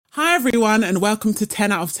everyone, and welcome to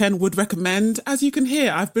 10 out of 10 Would Recommend. As you can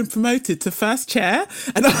hear, I've been promoted to first chair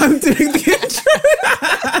and I'm doing the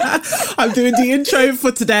intro. I'm doing the intro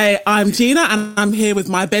for today. I'm Gina and I'm here with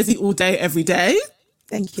my Bezzy all day, every day.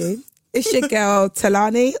 Thank you. It's your girl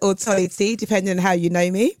Talani or Tolly T, depending on how you know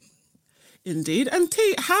me. Indeed. And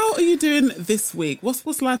T, how are you doing this week?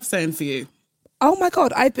 What's life saying for you? Oh my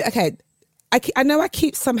God. I know I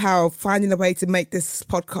keep somehow finding a way to make this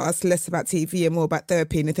podcast less about TV and more about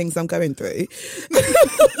therapy and the things I'm going through.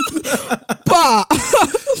 But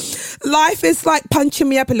life is like punching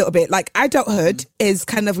me up a little bit. Like adulthood is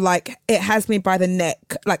kind of like, it has me by the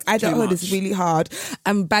neck. Like adulthood is really hard.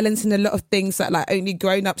 I'm balancing a lot of things that like only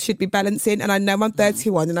grown-ups should be balancing. And I know I'm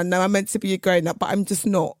 31 and I know I'm meant to be a grown-up, but I'm just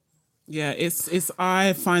not. Yeah, it's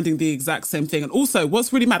I finding the exact same thing. And also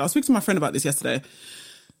what's really mad, I was speaking to my friend about this yesterday.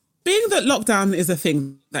 Being that lockdown is a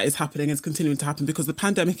thing that is happening, is continuing to happen because the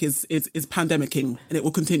pandemic is pandemicking and it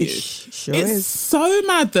will continue. Sure it's is. So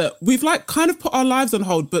mad that we've like kind of put our lives on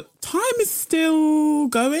hold, but time is still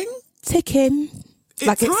going. Ticking.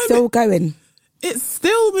 It's still going. It's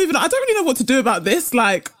still moving on. I don't really know what to do about this.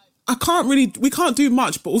 Like, we can't do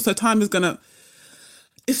much, but also time is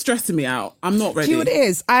it's stressing me out. I'm not ready. Do you know what it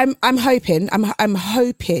is? I'm hoping.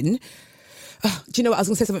 Do you know what? I was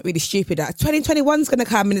going to say something really stupid. 2021's going to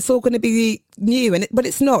come and it's all going to be new, but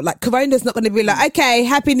it's not. Like, Corona's not going to be like, okay,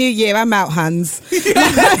 Happy New Year, I'm out, Hans. It's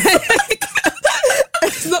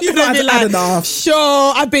not going to be like, enough.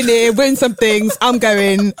 Sure, I've been here, win some things, I'm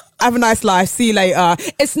going, have a nice life, see you later.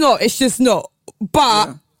 It's not, it's just not. But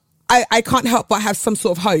yeah. I can't help but have some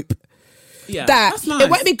sort of hope. Yeah, that that's nice.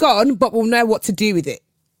 It won't be gone, but we'll know what to do with it.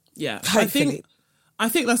 Yeah, hopefully. I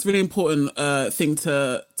think that's a really important thing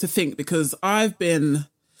to think because I'm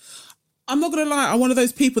not going to lie, I'm one of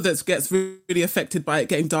those people that gets really affected by it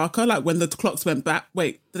getting darker. Like when the clocks went back.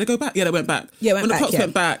 Wait, did they go back? Yeah, they went back. Yeah, when the clocks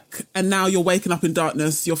went back and now you're waking up in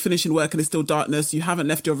darkness, you're finishing work and it's still darkness. You haven't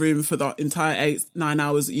left your room for the entire 8-9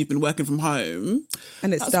 hours that you've been working from home.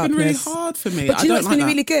 And it's That's darkness. been really hard for me. But do you know what's been that.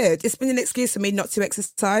 really good? It's been an excuse for me not to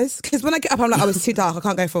exercise. Because when I get up, I'm like, oh, it's too dark, I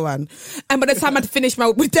can't go for a run. And by the time I finish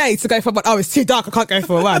my day to go for one, oh, it's too dark, I can't go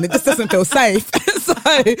for a run. It just doesn't feel safe. So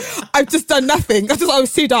I've just done nothing.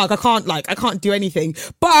 It's too dark, I can't do anything.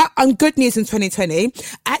 But on good news in 2020,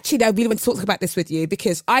 actually, I really want to talk about this with you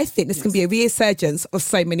because I think this can be a resurgence of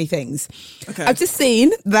so many things. Okay. I've just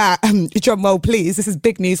seen that, drum roll please, this is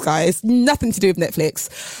big news, guys. Nothing to do with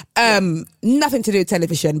Netflix, nothing to do with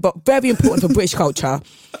television, but very important for British culture.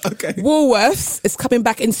 Okay. Woolworths is coming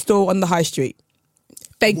back in store on the high street.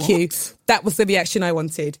 Thank you. That was the reaction I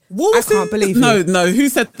wanted. I can't believe it. No. Who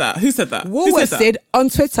said that? Woolworths did on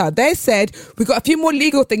Twitter. They said, we've got a few more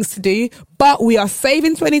legal things to do, but we are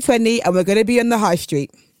saving 2020 and we're going to be on the high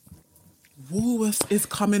street. Woolworths is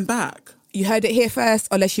coming back. You heard it here first,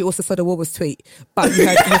 unless you also saw the Woolworths tweet. But you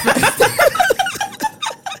heard it here first.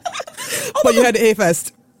 You heard it here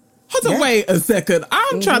first. Hold on, wait a second.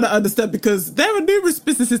 I'm trying to understand because there are numerous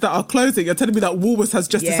businesses that are closing. You're telling me that Woolworths has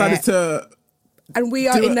just decided to... And we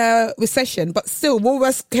are in a recession, but still,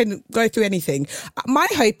 Woolworths can go through anything. My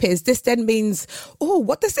hope is this then means,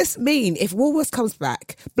 what does this mean if Woolworths comes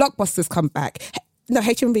back, Blockbusters come back? No,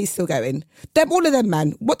 HMV is still going. All of them,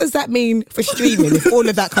 man. What does that mean for streaming if all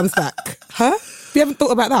of that comes back? Huh? We haven't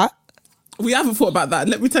thought about that. We haven't thought about that.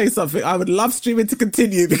 Let me tell you something. I would love streaming to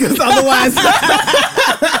continue because otherwise...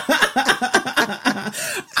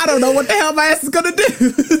 I don't know what the hell my ass is going to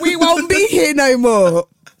do. We won't be here no more.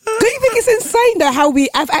 Don't you think it's insane though how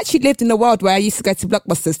I've actually lived in a world where I used to go to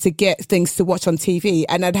Blockbusters to get things to watch on TV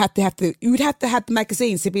and you would have to have the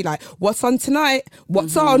magazines to be like, what's on tonight?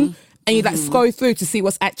 What's on? And you scroll through to see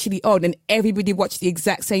what's actually on and everybody watched the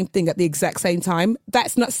exact same thing at the exact same time.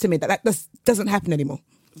 That's nuts to me. That doesn't happen anymore.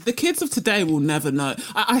 The kids of today will never know.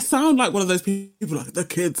 I sound like one of those people, like the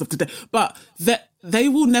kids of today, but they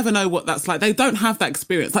will never know what that's like. They don't have that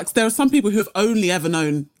experience. Like there are some people who have only ever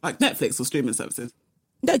known like Netflix or streaming services.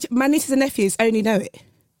 No, my nieces and nephews only know it.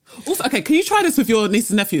 Also, okay, can you try this with your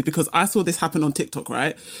nieces and nephews? Because I saw this happen on TikTok,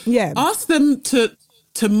 right? Yeah. Ask them to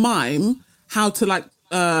mime how to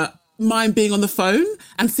mime being on the phone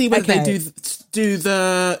and see whether they do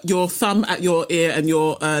your thumb at your ear and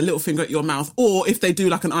your little finger at your mouth, or if they do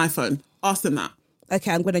like an iPhone. Ask them that.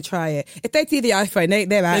 Okay, I'm going to try it. If they do the iPhone,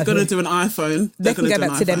 they're going to do an iPhone. They can go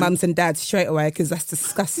back to their mums and dads straight away because that's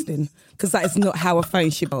disgusting. Because that is not how a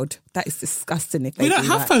phone should hold. That is disgusting. If we don't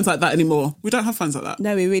have phones like that anymore. We don't have phones like that.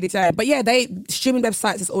 No, we really don't. But yeah, streaming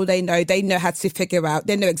websites is all they know. They know how to figure out.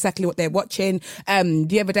 They know exactly what they're watching.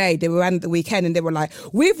 The other day, they were around at the weekend and they were like,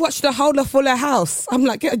 we've watched the whole of Fuller House. I'm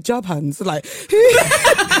like, get a job, Hans. Like,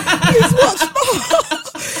 who's watched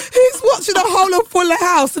watching the whole of Fuller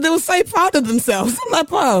House and they were so proud of themselves. I'm like,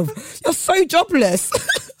 bruv, you're so jobless.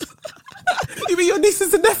 You mean your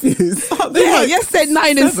nieces and nephews? Yeah, yes, they're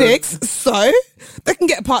 9 and 6, so they can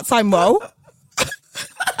get a part-time role.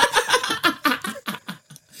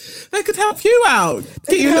 They could help you out.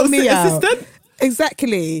 Get you a little assistant.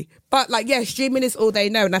 Exactly. But like, yeah, streaming is all they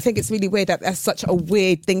know. And I think it's really weird that that's such a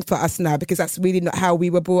weird thing for us now, because that's really not how we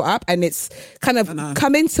were brought up. And it's kind of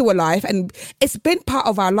come into a life and it's been part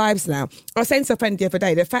of our lives now. I was saying to a friend the other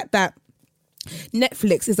day, the fact that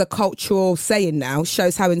Netflix is a cultural saying now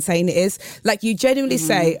shows how insane it is. Like, you genuinely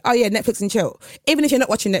say, oh yeah, Netflix and chill. Even if you're not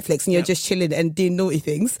watching Netflix and you're just chilling and doing naughty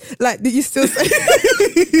things, like, you still say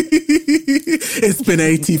it's been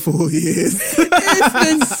 84 years. It's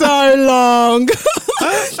been so long.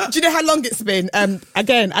 Do you know how long it's been?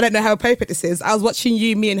 Again, I don't know how appropriate this is. I was watching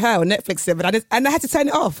You, Me and Her on Netflix and I had to turn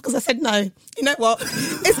it off because I said, no, you know what?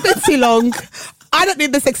 It's been too long. I don't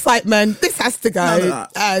need this excitement. This has to go. No.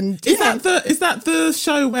 And is that the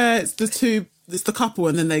show where it's the couple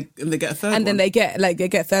and then they get a third one? And then they get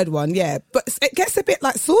a third one, yeah. But it gets a bit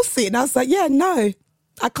like saucy, and I was like, yeah, no,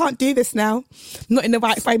 I can't do this now. I'm not in the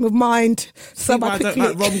right frame of mind. So I don't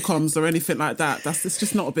like rom-coms or anything like that. It's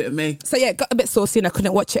just not a bit of me. So yeah, it got a bit saucy and I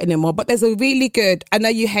couldn't watch it anymore. But there's a really good, I know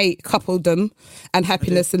you hate coupledom and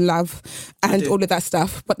happiness and love and all of that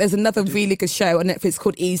stuff, but there's another really good show on Netflix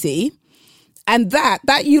called Easy. And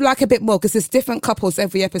that you like a bit more because there's different couples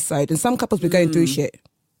every episode, and some couples be going through shit.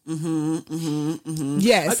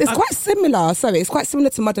 Yes, it's quite similar. Sorry, it's quite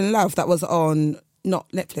similar to Modern Love that was on not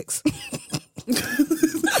Netflix.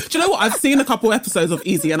 Do you know what? I've seen a couple episodes of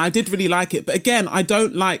Easy and I did really like it. But again, I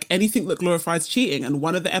don't like anything that glorifies cheating. And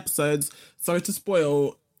one of the episodes, sorry to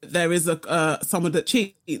spoil, there is someone that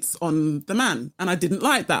cheats on the man. And I didn't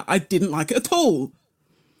like that. I didn't like it at all.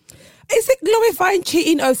 Is it glorifying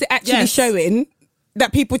cheating or is it actually showing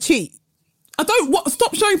that people cheat?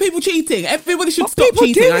 Stop showing people cheating. Everybody should stop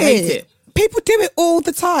cheating. I hate it. People do it all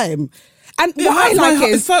the time. And it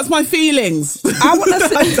hurts my feelings. I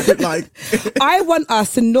want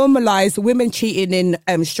us to normalise women cheating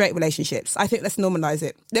in straight relationships. I think let's normalise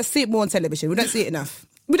it. Let's see it more on television. We don't see it enough.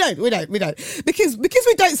 We don't. Because we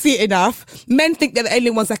don't see it enough, men think they're the only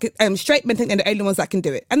ones that can, straight men think they're the only ones that can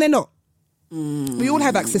do it. And they're not. We all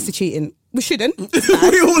have access to cheating. We shouldn't.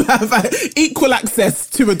 We all have equal access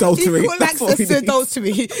to adultery. Equal access to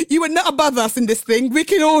adultery. You are not above us in this thing. We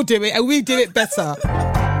can all do it and we do it better.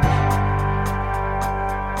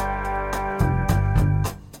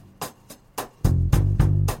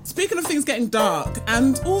 Speaking of things getting dark,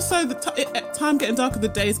 and also the time getting darker, the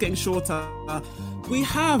days getting shorter, we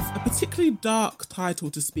have a particularly dark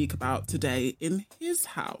title to speak about today in His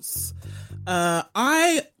House.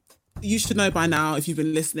 You should know by now, if you've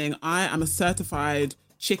been listening, I am a certified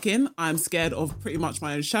chicken. I'm scared of pretty much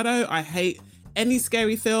my own shadow. I hate any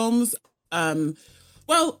scary films.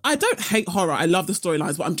 Well, I don't hate horror. I love the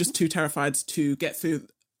storylines, but I'm just too terrified to get through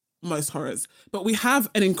most horrors. But we have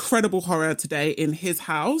an incredible horror today in His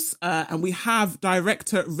House. And we have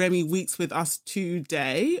director Remi Weekes with us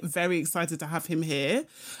today. Very excited to have him here.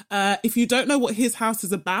 If you don't know what His House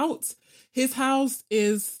is about, His House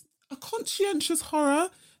is a conscientious horror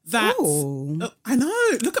that I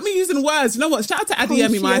know. Look at me using words. You know what? Shout out to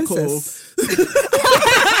Adeyemi Michael.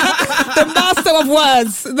 The master of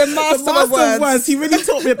words. The master of words. He really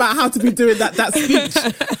taught me about how to be doing that speech.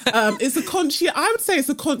 I would say it's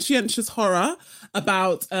a conscientious horror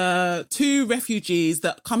about two refugees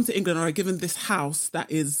that come to England and are given this house that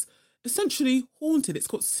is essentially haunted. It's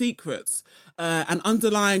called Secrets. And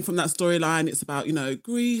underlying from that storyline, it's about,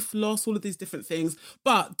 grief, loss, all of these different things.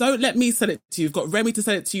 But don't let me sell it to you. We've got Remi to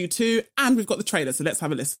sell it to you too. And we've got the trailer. So let's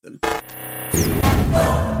have a listen.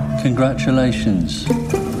 Congratulations.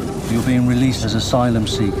 You're being released as asylum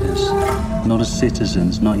seekers, not as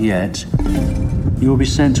citizens, not yet. You will be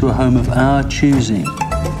sent to a home of our choosing.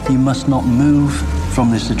 You must not move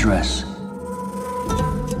from this address.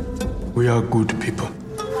 We are good people.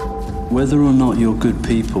 Whether or not you're good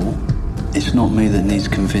people, it's not me that needs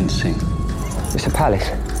convincing. It's a palace.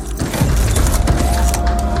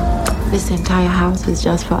 This entire house is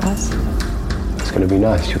just for us. It's going to be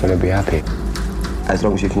nice. You're going to be happy. As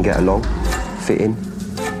long as you can get along, fit in,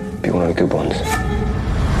 be one of the good ones.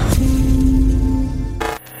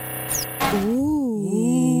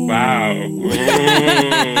 Ooh. Wow.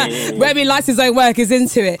 Remi likes his own work, is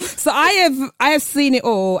into it. So I have seen it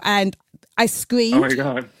all, and I screamed. Oh my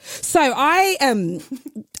God. So I, and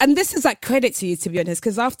this is like credit to you, to be honest,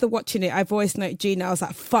 because after watching it, I voice note Gina, I was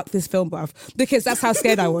like, fuck this film, bruv, because that's how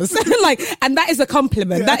scared I was. Like, and that is a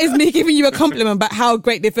compliment. That is me giving you a compliment about how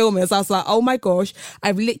great the film is. I was like, oh my gosh,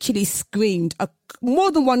 I've literally screamed more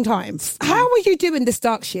than one time. How are you doing this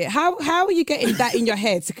dark shit? How are you getting that in your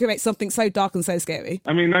head to create something so dark and so scary?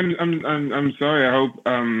 I mean, I'm sorry. I hope,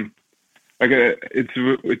 like,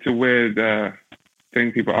 it's a weird, thing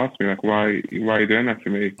people ask me, like, why are you doing that to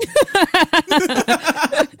me?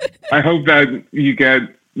 I hope that you get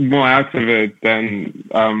more out of it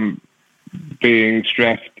than being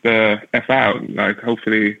stressed the F out. Like,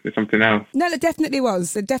 hopefully there's something else. No, it definitely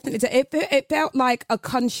was. It felt like a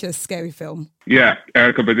conscious scary film. Yeah,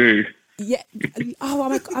 Erykah Badu. Yeah. Oh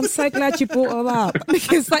my God, I'm so glad you brought her up,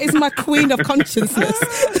 because that is my queen of consciousness.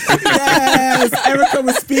 Yes, Erykah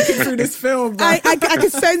was speaking through this film. I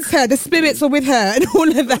could sense her. The spirits were with her and all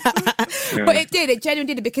of that. Yeah. But it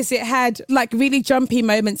genuinely did, because it had like really jumpy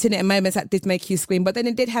moments in it and moments that did make you scream. But then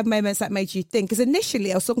it did have moments that made you think. Because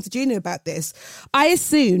initially I was talking to Gina about this. I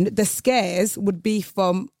assumed the scares would be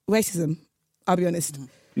from racism. I'll be honest. Mm-hmm.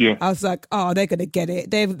 Yeah. I was like, oh, they're going to get it.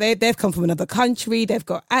 They've come from another country. They've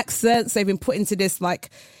got accents. They've been put into this like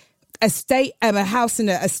estate, a house in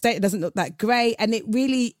a estate that doesn't look that great. And it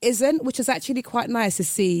really isn't, which is actually quite nice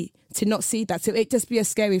to not see that. So it just be a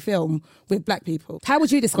scary film with black people. How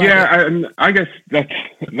would you describe it? Yeah, I guess that's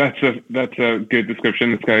a good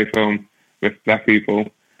description, a scary film with black people.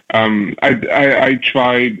 I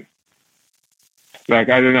tried, like,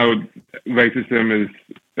 I don't know, racism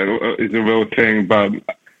is a real thing, but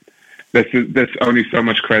there's only so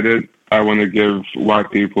much credit I want to give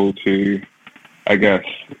white people to, I guess,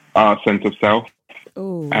 our sense of self.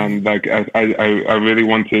 Ooh. And like I really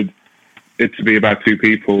wanted it to be about two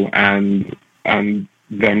people and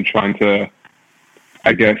them trying to,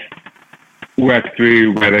 I guess, work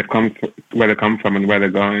through where they come from and where they're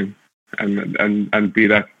going, and be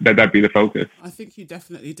that be the focus. I think you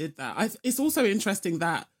definitely did that. It's also interesting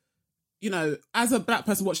that, you know, as a black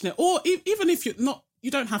person watching it, or even if you're not, you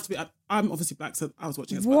don't have to be. I'm obviously black, so I was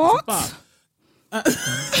watching as what? But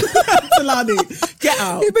Talani, get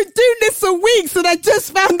out! You've been doing this for weeks, and I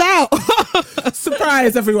just found out.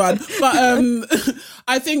 Surprise, everyone! But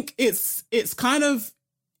I think it's kind of,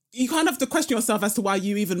 you kind of have to question yourself as to why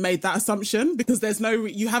you even made that assumption, because there's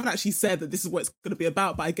you haven't actually said that this is what it's going to be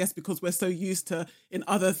about. But I guess because we're so used to in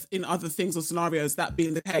other things or scenarios that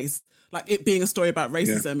being the case, like it being a story about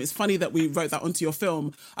racism, It's funny that we wrote that onto your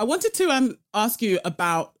film. I wanted to ask you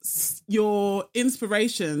about your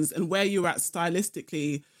inspirations and where you're at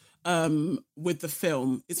stylistically with the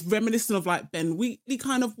film. It's reminiscent of like Ben Wheatley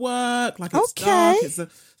kind of work. Like it's dark.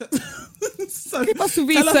 So you must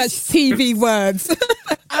research TV words.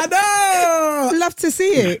 I know. Love to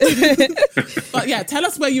see it. But yeah, tell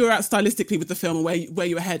us where you were at stylistically with the film and where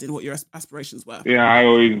you were heading, what your aspirations were. Yeah, I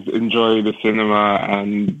always enjoy the cinema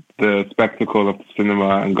and the spectacle of the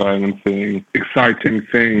cinema and going and seeing exciting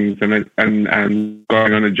things and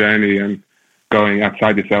going on a journey and going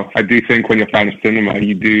outside yourself. I do think when you're a fan of cinema,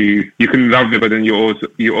 you can love it, but then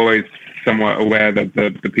you're always somewhat aware that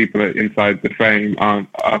the people inside the frame are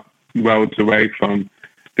worlds away from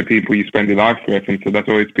the people you spend your life with, and so that's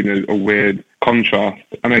always been a weird contrast.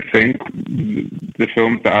 And I think the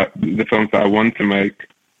films that I want to make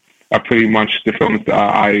are pretty much the films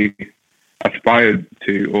that I aspired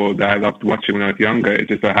to, or that I loved watching when I was younger. It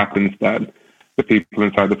just so happens that the people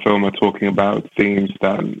inside the film are talking about themes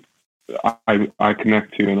that I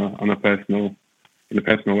connect to in a personal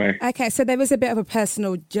way. Okay, so there was a bit of a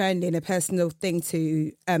personal journey and a personal thing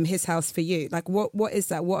to His House for you. Like, what is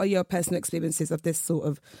that? What are your personal experiences of this sort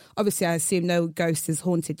of? Obviously, I assume no ghost has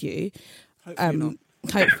haunted you.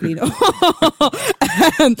 Hopefully not.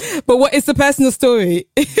 But what is the personal story?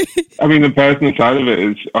 I mean, the personal side of it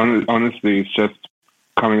is honestly, it's just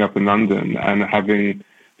coming up in London and having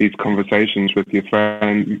these conversations with your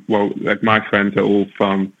friends. Well, like my friends are all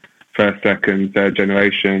from first, second, third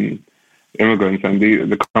generation immigrants, and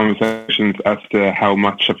the conversations as to how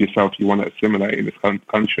much of yourself you want to assimilate in this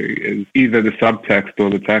country is either the subtext or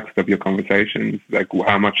the text of your conversations. Like,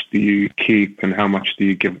 how much do you keep and how much do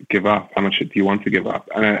you give up? How much do you want to give up?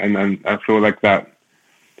 And I feel like that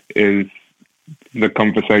is the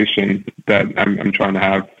conversation that I'm trying to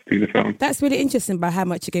have through the film. That's really interesting about how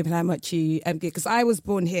much you give and how much you give. Because I was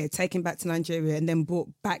born here, taken back to Nigeria, and then brought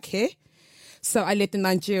back here. So I lived in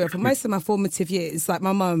Nigeria for most of my formative years. Like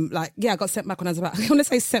my mum, like, I got sent back when I was about, I want to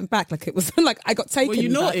say sent back, like it was like I got taken. Were you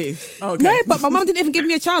naughty? Oh, okay. No, but my mum didn't even give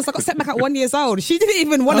me a chance. I got sent back at 1 year old. She didn't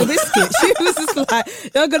even want to risk it. She was just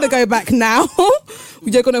like, you're going to go back now.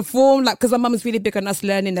 You're going to form, like, because my mum was really big on us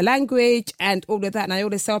learning the language and all of that. And I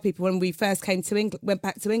always tell people when we first came to England, went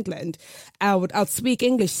back to England, I'd speak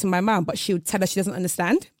English to my mum, but she would tell her she doesn't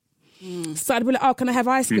understand. So I'd be like, oh, can I have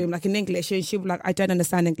ice cream, like in English? And she'd be like, I don't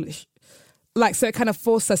understand English. Like, so it kind of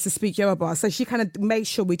forced us to speak Yoruba. So she kind of made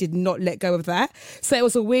sure we did not let go of that. So it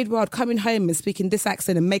was a weird world coming home and speaking this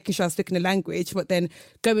accent and making sure I was speaking the language, but then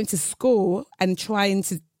going to school and trying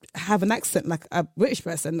to have an accent like a British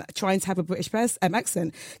person, trying to have a British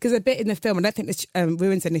accent. Because a bit in the film, I don't think this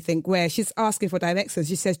ruins anything, where she's asking for directions.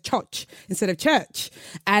 She says church instead of church.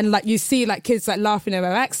 And like you see like kids like laughing at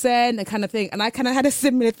her accent and kind of thing. And I kind of had a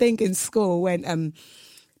similar thing in school when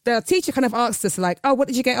the teacher kind of asked us like, oh, what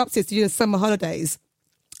did you get up to do the summer holidays?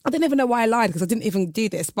 I didn't even know why I lied because I didn't even do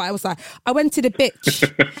this, but I was like, I went to the beach,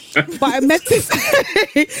 but I meant to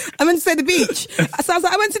say the beach. So I was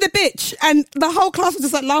like, I went to the beach, and the whole class was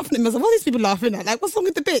just like laughing at me. I was like, what are these people laughing at? Like, what's wrong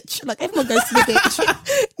with the beach? Like, everyone goes to the beach,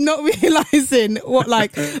 not realising what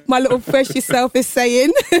like my little freshy self is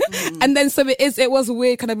saying. And then so it was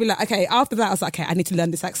weird kind of be like, okay, after that I was like, okay, I need to learn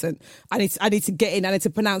this accent. I need to get in, I need to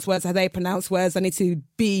pronounce words how they pronounce words, I need to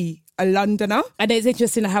be a Londoner. And it's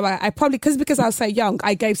interesting how I probably, because I was so young,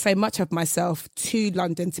 I gave so much of myself to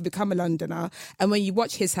London to become a Londoner. And when you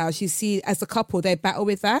watch His House, you see as a couple, they battle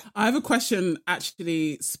with that. I have a question,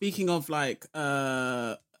 actually, speaking of like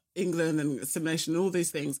England and assimilation and all these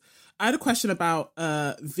things. I had a question about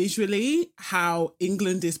visually how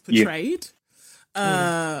England is portrayed.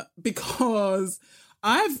 Because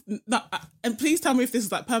and please tell me if this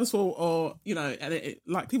is like purposeful or, you know, and it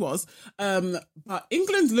likely was, but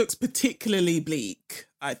England looks particularly bleak,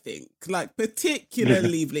 I think, like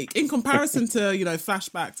particularly bleak in comparison to, you know,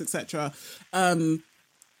 flashbacks, etc.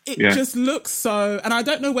 Just looks so, and I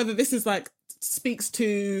don't know whether this is like speaks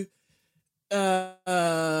to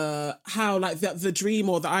how like the dream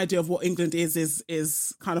or the idea of what England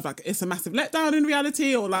is kind of like it's a massive letdown in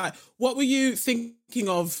reality, or like what were you thinking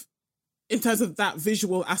of in terms of that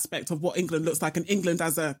visual aspect of what England looks like and England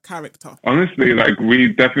as a character? Honestly, like we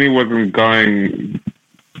definitely wasn't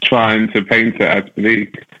trying to paint it as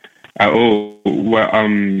bleak at all.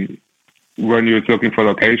 When you were looking for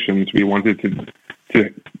locations, we wanted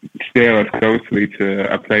to steer us closely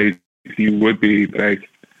to a place you would be based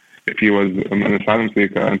if you was an asylum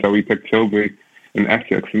seeker, and so we picked Tilbury in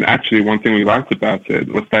Essex. And actually, one thing we liked about it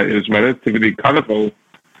was that it was relatively colourful.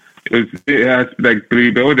 It has like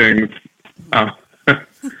blue buildings.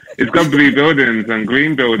 It's got blue buildings and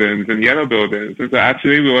green buildings and yellow buildings. And so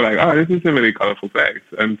actually we were like, oh, this is a really colourful place.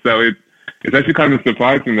 And so it's actually kind of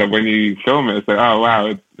surprising that when you film it, it's like, oh, wow,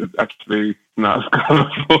 it's actually not as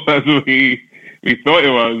colourful as we thought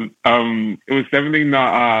it was. It was definitely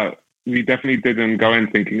not, we definitely didn't go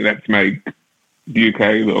in thinking, let's make the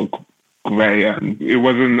UK look grey. And it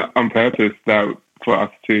wasn't on purpose that for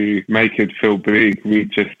us to make it feel bleak. We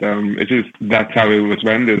just, it's just, that's how it was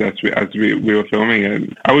rendered as we were filming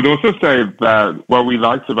it. I would also say that what we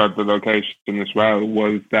liked about the location as well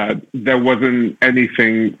was that there wasn't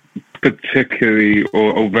anything particularly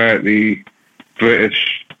or overtly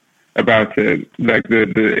British about it. Like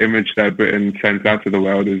the image that Britain sends out to the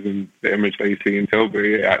world isn't the image that you see in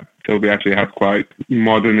Tilbury. Tilbury actually has quite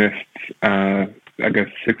modernist, I guess,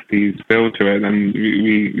 60s feel to it, and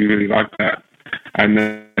we really like that. And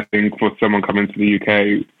I think for someone coming to the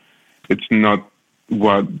UK, it's not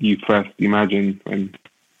what you first imagine when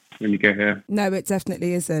you get here. No, it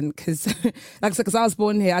definitely isn't. Because like, because I was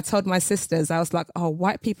born here, I told my sisters, I was like, oh,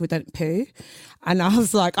 white people don't poo. And I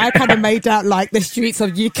was like, I kind of made out like the streets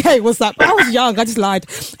of UK was like, I was young, I just lied.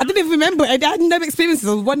 I didn't even remember it. I had no experiences.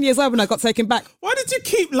 I was 1 year old when I got taken back. Why did you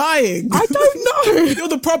keep lying? I don't know. You're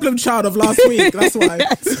the problem child of last week, that's why.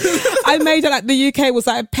 Yes. I made it like the UK was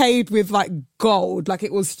like paved with like gold, like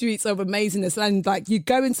it was streets of amazingness. And like you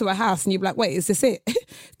go into a house and you're like, wait, is this it?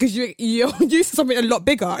 Because you're used to something a lot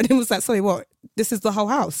bigger. And it was like, sorry, what? This is the whole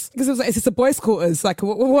house? Because it was like, it's just a boys' quarters. Like,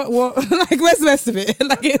 what? Like, where's the rest of it?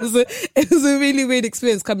 Like, it was a really weird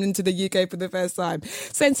experience coming into the UK for the first time.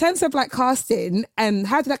 So, in terms of like casting,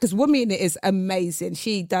 how did that? Because Wunmi in it is amazing.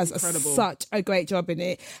 She does such a great job in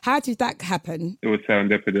it. How did that happen? It was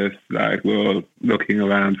serendipitous. Like, we were looking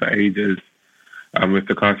around for ages with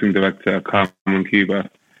the casting director, Carmen Cuba,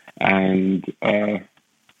 and I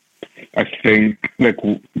think like.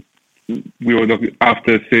 We were looking,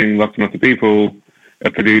 after seeing lots and lots of people,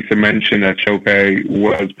 a producer mentioned that Chope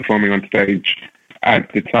was performing on stage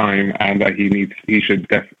at the time and that he should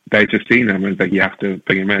they just seen him and like, you have to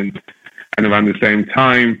bring him in. And around the same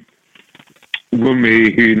time,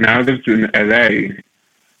 Wunmi, who now lives in LA,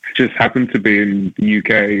 just happened to be in the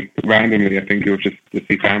UK randomly. I think it was just to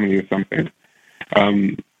see family or something.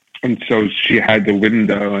 And so she had the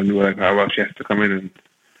window, and we're like, oh, well, she has to come in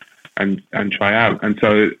and try out. And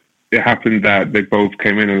so it happened that they both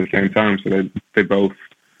came in at the same time, so they both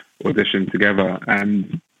auditioned together,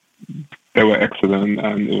 and they were excellent,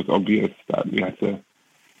 and it was obvious that we had to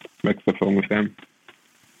make the film with them.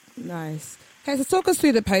 Nice. Okay, so talk us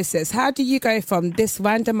through the process. How do you go from this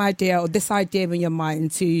random idea or this idea in your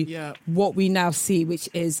mind to what we now see, which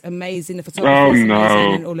is amazing, the photography is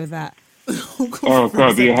amazing and all of that? Oh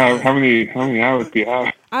God! Do you have how many hours do you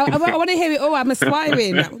have? I want to hear it all. I'm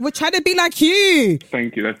aspiring. We're trying to be like you.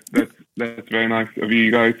 Thank you. That's very nice of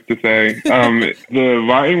you guys to say. The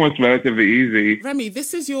writing was relatively easy. Remy,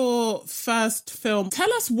 this is your first film.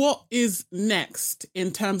 Tell us what is next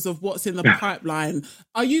in terms of what's in the pipeline.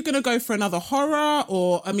 Are you going to go for another horror?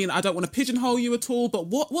 Or, I mean, I don't want to pigeonhole you at all, but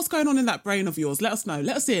what's going on in that brain of yours? Let us know.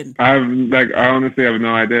 Let us in. I honestly have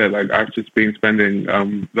no idea. Like, I've just been spending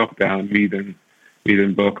lockdown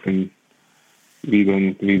reading books and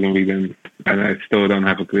reading, and I still don't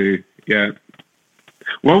have a clue yet.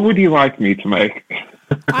 What would you like me to make?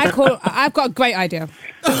 I've got a great idea.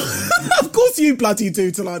 Of course you bloody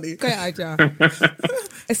do, Talani. Great idea.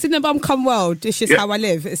 A Cinnabon come world. It's just how I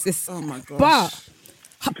live. It's this. Oh my gosh. But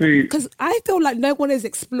because I feel like no one has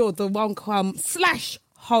explored the rom-com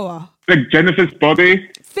 / horror. Like Jennifer's Body?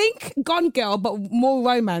 Think Gone Girl, but more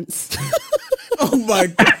romance. Oh my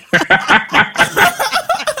God.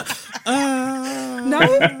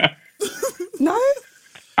 No?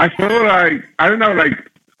 I feel like, I don't know, like,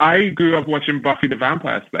 I grew up watching Buffy the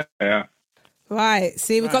Vampire Slayer. Right.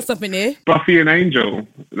 See, we've got something here. Buffy and Angel.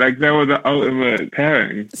 Like, they were the ultimate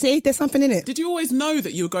pairing. See, there's something in it. Did you always know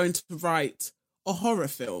that you were going to write a horror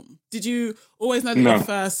film? Did you always know that your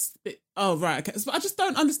first... Oh, right. Okay. So I just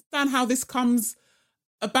don't understand how this comes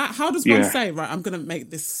about. How does one say, right, I'm going to make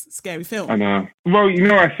this scary film? I know. Well, you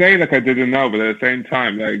know, I say like I didn't know, but at the same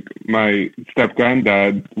time, like, my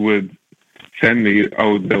step-granddad would send me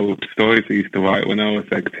old little stories I used to write when I was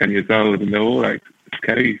like 10 years old, and they're all like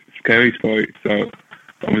scary stories. So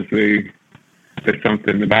obviously there's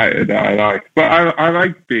something about it that I like. But I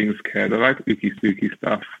like being scared. I like spooky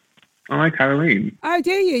stuff. I like Halloween. Oh,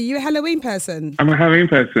 do you? You're a Halloween person? I'm a Halloween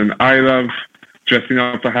person. I love dressing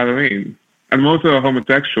up for Halloween. I'm also a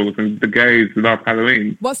homosexual, and the gays love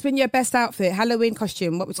Halloween. What's been your best outfit? Halloween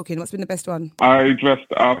costume? What we're talking? What's been the best one? I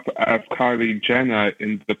dressed up as Kylie Jenner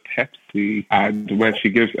in the Pepsi ad where she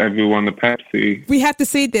gives everyone a Pepsi. We have to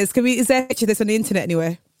see this. Is there a picture of this on the internet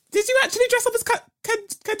anywhere? Did you actually dress up as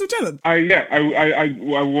Kendall Jenner? I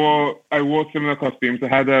wore similar costumes. I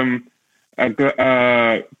had a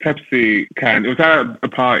Pepsi can. It was at a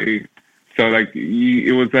party, so like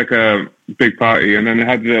it was like a big party, and then it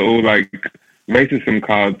had the all like racism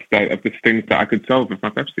cards of the things that I could solve with my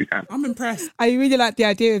Pepsi can. I'm impressed. I really like the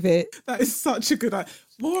idea of it. That is such a good idea.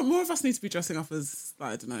 More of us need to be dressing up as,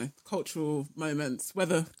 like, I don't know, cultural moments.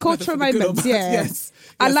 Cultural moments, yes.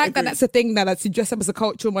 I like that. That's a thing now, to dress up as a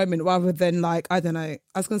cultural moment rather than, like, I don't know. I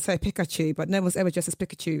was going to say Pikachu, but no one's ever dressed as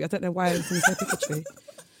Pikachu. I don't know why I was going to say Pikachu.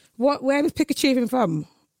 Where was Pikachu even from?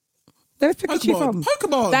 Where was Pikachu from?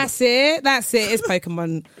 Pokemon. That's it. It's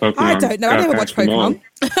Pokemon. I don't know. I never watched Pokemon.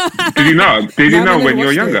 Did you not? Did you know when you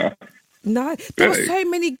were younger? No, there were so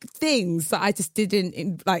many things that I just didn't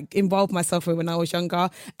involve myself with when I was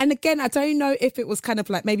younger. And again, I don't know if it was kind of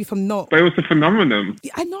like maybe from not. But it was a phenomenon.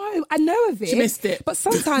 I know of it. You missed it. But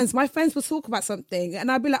sometimes my friends will talk about something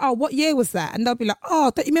and I'll be like, oh, what year was that? And they'll be like,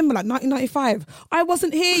 oh, don't you remember like 1995? I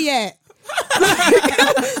wasn't here yet.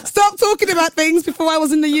 Stop talking about things before I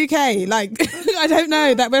was in the UK. Like, I don't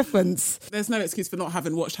know that reference. There's no excuse for not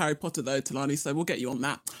having watched Harry Potter though, Talani, so we'll get you on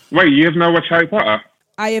that. Wait, you have not watched Harry Potter?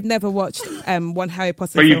 I have never watched one Harry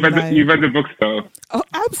Potter but film. But you've read the books though? Oh,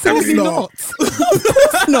 absolutely not. Of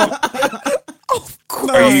course not. Of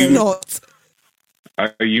course not.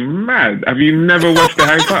 Are you mad? Have you never watched the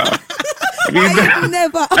Harry Potter?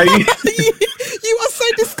 Never. You are so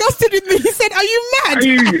disgusted with me. He said, "Are you mad?"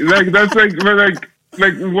 That's what?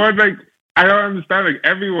 Like, I don't understand. Like,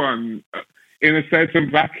 everyone in a certain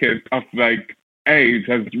bracket of like age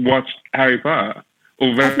has watched Harry Potter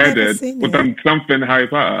or read it or done something Harry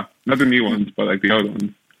Potter. Not the new ones, but like the old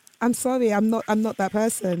ones. I'm sorry, I'm not that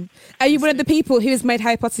person. Are you one of the people who has made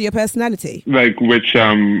Harry Potter your personality? Like what the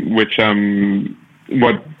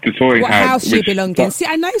story what had. What house you belong in? See,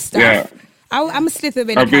 I know stuff. Yeah. I'm a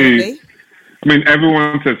Slytherin, apparently. I mean,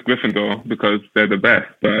 everyone says Gryffindor because they're the best,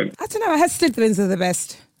 but... I don't know, I heard Slytherins are the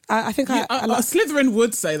best. I think Slytherin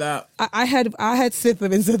would say that. I heard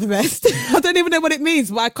Slytherins are the best. I don't even know what it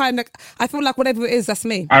means, but I feel like whatever it is, that's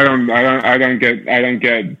me. I don't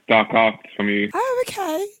get dark arts from you. Oh,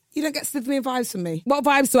 okay. You don't get Slytherin vibes from me. What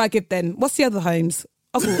vibes do I give then? What's the other homes?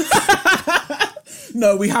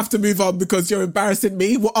 No, we have to move on because you're embarrassing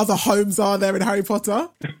me. What other homes are there in Harry Potter?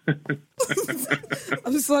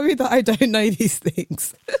 I'm sorry that I don't know these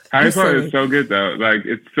things. Harry Potter is so good though. Like,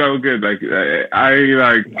 it's so good. Like, I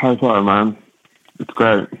like Harry Potter, man. It's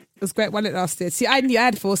great. It was great while it lasted. See, I knew I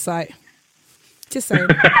had foresight. Just saying.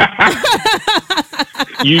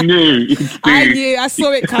 You knew. You could see. I knew. I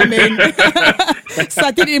saw it coming. So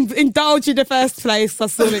I didn't indulge in the first place. I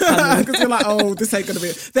saw it coming. Because you're like, oh, this ain't going to be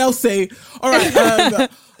it. They'll see. All right.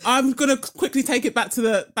 I'm going to quickly take it back to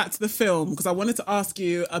the film because I wanted to ask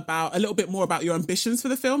you about a little bit more about your ambitions for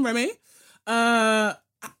the film, Remy. And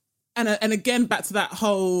again, back to that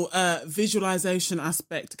whole visualization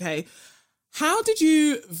aspect, okay? How did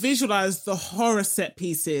you visualize the horror set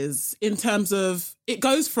pieces in terms of, it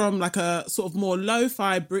goes from like a sort of more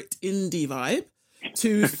lo-fi Brit indie vibe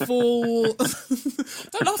to full,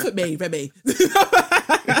 don't laugh at me, Remy.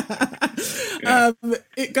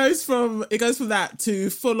 It goes from that to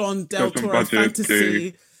full on Del Toro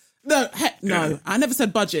fantasy. No, no, I never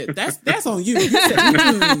said budget. That's on you. You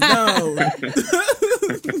said, no.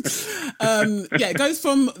 Yeah, it goes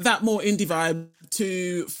from that more indie vibe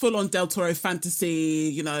to full on Del Toro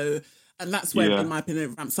fantasy, you know, and that's when, in my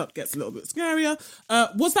opinion, it ramps up, gets a little bit scarier.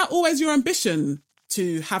 Was that always your ambition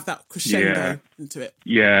to have that crescendo into it?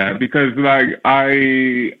 Yeah, because like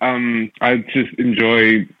I just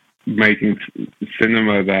enjoy making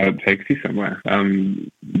cinema that takes you somewhere.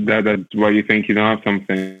 That's what you think you know of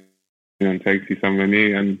something and takes you somewhere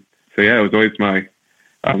new. And so yeah, it was always my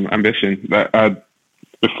ambition. But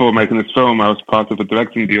before making this film, I was part of a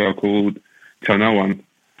directing duo called Tell No One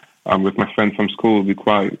with my friend from school, Be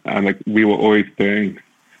Quiet, and like we were always doing.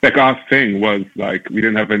 Like our thing was like we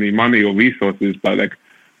didn't have any money or resources, but like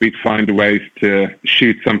we'd find ways to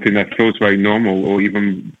shoot something that feels very normal or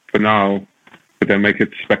even banal, but then make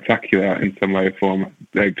it spectacular in some way or form.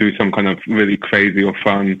 Like do some kind of really crazy or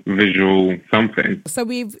fun visual something. So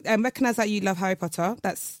we've recognised that you love Harry Potter.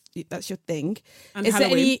 That's your thing. And Is Halloween.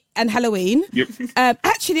 there any and Halloween? Yep.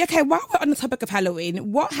 Actually, okay. While we're on the topic of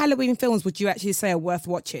Halloween, what Halloween films would you actually say are worth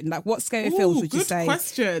watching? Like, what scary films would you say? Good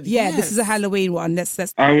question. Yeah, Yes. this is a Halloween one. Let's.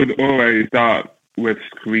 I would always start with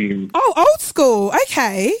Scream. Oh, old school.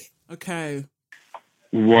 Okay. Okay.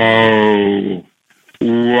 Whoa.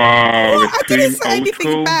 I didn't Scream say old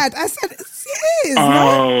anything school? bad. I said yes.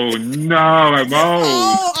 Oh no, I'm old.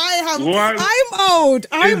 Oh, What? I'm old.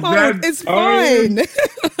 I'm Is that old. It's fine.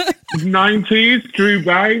 90s, Drew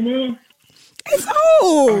Barrymore. It's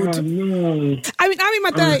old. Oh no. I mean, I'm in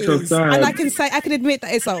my I'm so 30s, sad. and I can admit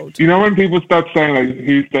that it's old. You know when people start saying like,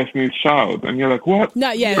 "Who's Destiny's Child?" and you're like, "What?" No,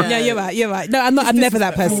 no, you're right. You're right. No, I'm not. I'm never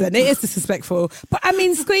that person. It is disrespectful. But I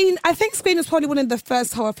mean, I think Scream is probably one of the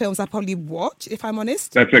first horror films I probably watched, if I'm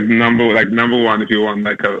honest. That's like number one if you want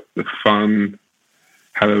like a fun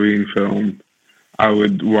Halloween film. I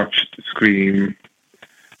would watch Scream.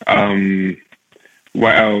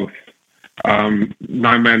 What else?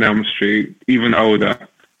 Nightmare on Elm Street, even older,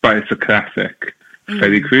 but it's a classic.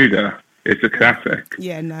 Freddy Krueger, it's a classic.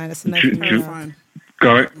 Yeah, no, that's another Fine.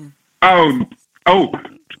 Go. Oh,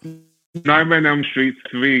 Nightmare on Elm Street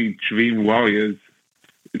 3, Dream Warriors.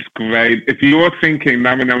 It's great. If you're thinking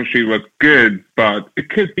Nightmare on Elm Street was good, but it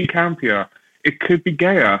could be campier, it could be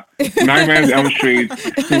gayer. Nightmare on Elm Street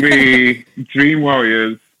 3, Dream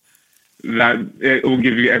Warriors, that it will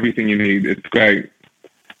give you everything you need. It's great.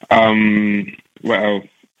 What else?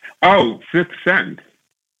 Oh, Sixth Sense.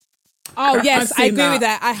 Oh yes, I've I seen agree that. with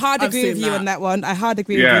that. I hard I've agree with seen you that. on that one. I hard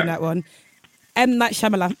agree with you Yeah. on that one. M. Night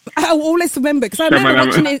Shyamalan. I always remember because I remember Shyamalan.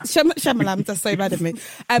 watching it. Shyamalan, that's so bad of me.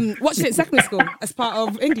 Watching it in secondary school as part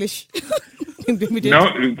of English. we did.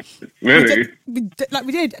 No, really? We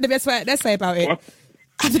did. And let's write an essay about it. What?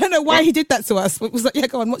 I don't know why he did that to us. It was like, yeah,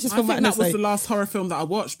 go on, watch this I film. think Write an that was essay. the last horror film that I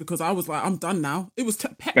watched because I was like, I'm done now. It was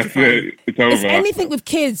That's petrifying. it. It's over. It's anything with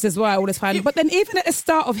kids as well, I always find. But then even at the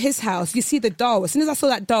start of his house, you see the doll. As soon as I saw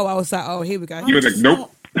that doll, I was like, oh, here we go. You were like,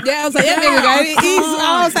 nope. Yeah, I was like, yeah, here we go.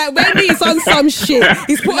 I was like, maybe he's on some shit.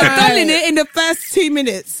 He's put a doll in it in the first 2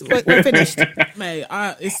 minutes. We're finished. Mate,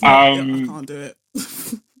 it's not, I can't do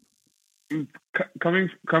it.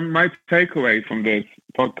 My takeaway from this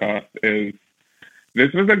podcast is this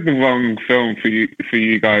was like the wrong film for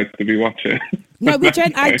you guys to be watching. No,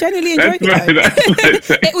 I genuinely enjoyed That's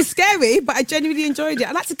it. It was scary, but I genuinely enjoyed it.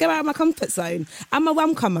 I like to go out of my comfort zone. I'm a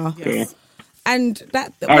wham-comer. Yes. And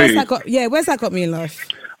where's that got me in life?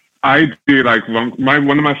 I do like one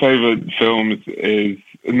of my favorite films is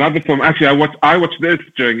another film. Actually, I watched this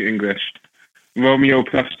during English, Romeo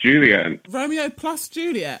plus Juliet. Romeo plus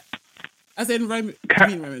Juliet, as in Romeo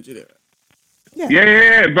and Juliet.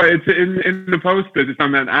 Yeah. But it's in the posters. It's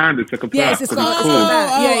on that and it's like a Yes, plus. it's Cool.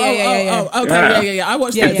 Okay, I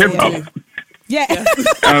watched it too. Yeah.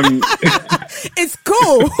 It's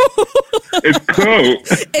cool. It's cool.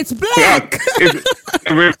 It's black.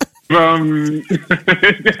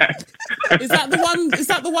 Is that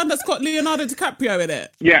the one that's got Leonardo DiCaprio in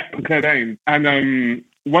it? Yeah, Claire and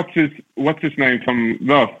what's his name from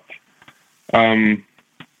Lost?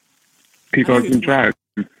 People in drag.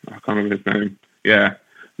 I can't remember his name. Yeah,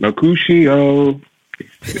 Mercutio.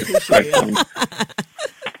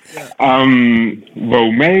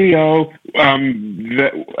 Romeo.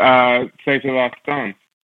 Save the Last Dance.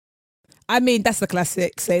 I mean, that's a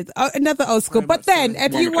classic. So another old school. But then,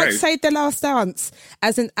 have you watched Save the Last Dance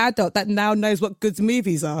as an adult that now knows what good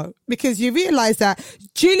movies are? Because you realise that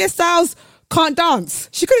Julia Stiles can't dance.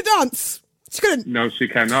 She couldn't dance. She couldn't. No, she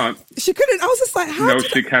cannot. She couldn't. I was just like,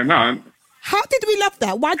 she cannot. How did we love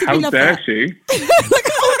that? Why did we love that? How dare she?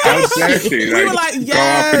 How dare she? We were like, go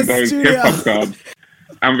up in those hip-hop clubs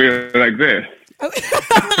and be like this.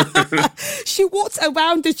 She walked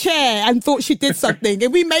around the chair and thought she did something,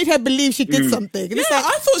 and we made her believe she did something. And it's like,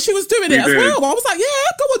 I thought she was doing it as well. I was like, yeah,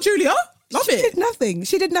 go on, Julia, love it.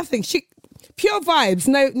 She did nothing. She pure vibes,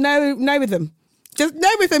 no rhythm, just no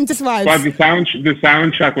rhythm, just vibes. But the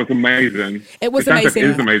soundtrack was amazing. It was amazing. amazing. It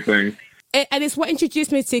is amazing. And it's what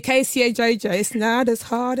introduced me to Casey and JoJo. It's not as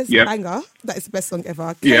hard as Banger. That is the best song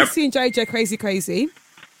ever. Casey and JoJo, Crazy Crazy.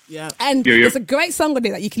 Yeah. And there's a great song on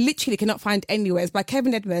it that you cannot find anywhere. It's by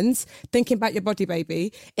Kevin Edmonds, Thinking About Your Body,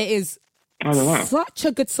 Baby. It is such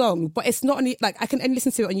a good song, but it's not only, like, I can only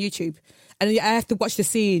listen to it on YouTube. And I have to watch the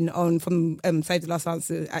scene from Save the Last Dance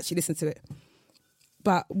to actually listen to it.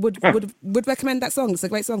 But would recommend that song. It's a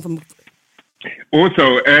great song from...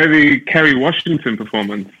 Also, early Kerry Washington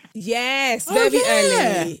performance. Yes, very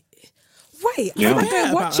early. Wait, I'm going to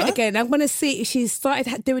go watch it again. I'm going to see if she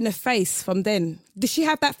started doing a face from then. Did she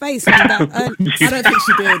have that face from that early? I don't think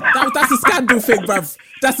she did. That's a scandal thing, bruv.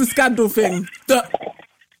 That's a scandal thing.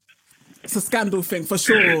 It's a scandal thing for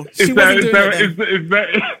sure. She wasn't doing it.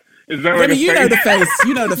 Is that Remy, you know the face.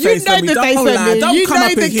 You know the face. You know the face, Remy. Don't come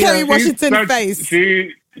up in the Kerry Washington face.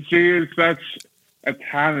 She is such a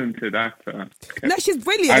talented actor. No, she's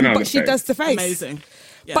brilliant, but she does the face. Amazing.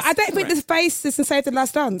 Yes, but I don't think the face is in Save the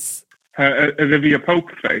Last Dance. Her Olivia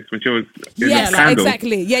Pope face, which was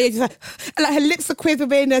exactly. Yeah, just like her lips are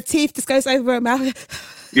quivering, her teeth just goes over her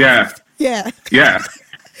mouth. Yeah.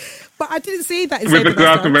 But I didn't see that in with a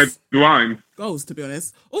glass of red wine. Goals, to be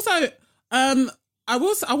honest. Also, I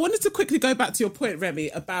wanted to quickly go back to your point, Remy,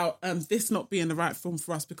 about this not being the right film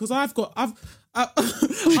for us, because I've got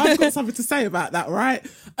something to say about that. Right?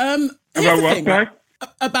 About what? Right?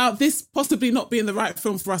 About this possibly not being the right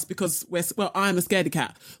film for us because I'm a scaredy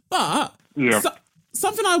cat. But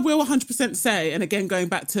something I will 100% say, and again going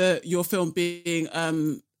back to your film being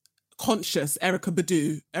conscious, Erykah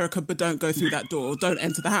Badu, don't go through that door, don't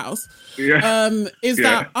enter the house.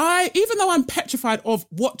 That even though I'm petrified of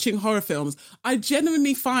watching horror films, I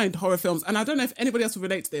genuinely find horror films, and I don't know if anybody else will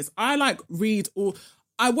relate to this, I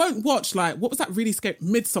won't watch, like, what was that really scary,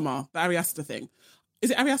 Midsommar, the Ari Aster thing. Is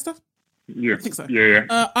it Ari Aster? Yeah. I think so. Yeah.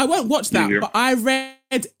 I won't watch that, but I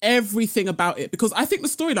read everything about it because I think the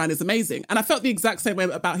storyline is amazing. And I felt the exact same way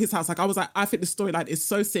about His House. Like, I was like, I think the storyline is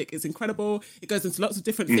so sick. It's incredible. It goes into lots of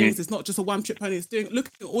different things. It's not just a one-trick pony. It's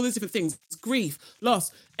looking at all these different things. It's grief,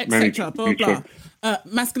 loss, etc., blah, blah,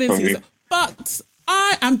 masculinity. But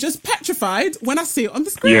I am just petrified when I see it on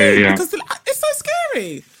the screen because it's so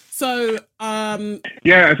scary. So, I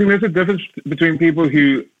think there's a difference between people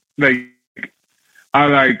who, like, are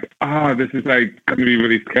like, this is like going to be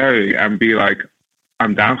really scary, and be like,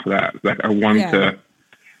 I'm down for that. Like, I want to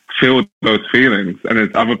feel those feelings. And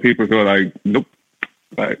there's other people who are like, nope.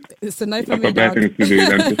 Like, it's a no for I've me, got better things to do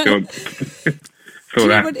than to feel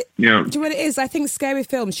that. Do you know what it is? I think scary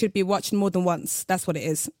films should be watched more than once. That's what it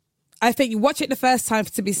is. I think you watch it the first time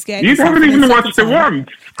to be scared. You haven't even watched it once.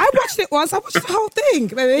 I watched it once. I watched the whole thing.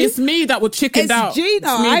 Baby. It's me that would chicken out. It's Gina.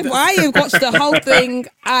 I watched the whole thing.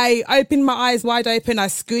 I opened my eyes wide open. I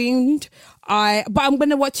screamed. But I'm going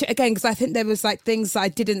to watch it again because I think there was like things that I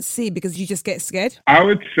didn't see because you just get scared. I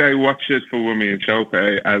would say watch it for Wumi and Chope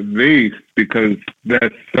at least because they're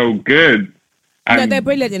so good. No, they're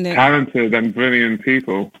brilliant in it. Talented and brilliant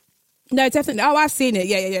people. No, definitely. Oh, I've seen it.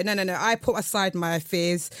 Yeah. No. I put aside my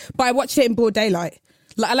fears, but I watched it in broad daylight.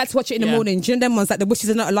 Like, I like to watch it in the morning. Do you know them ones, like The Witches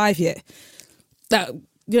Are Not Alive Yet? That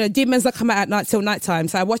demons that come out at night till nighttime.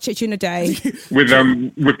 So I watch it during the day. With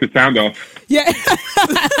the sound off. Yeah.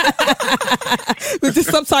 With the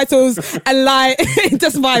subtitles and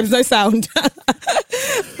just vibes, no sound.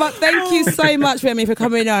 But thank you so much, Remy, for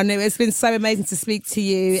coming on. It's been so amazing to speak to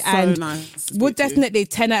you. So and nice. Would definitely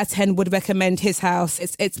 10 out of 10 would recommend his house.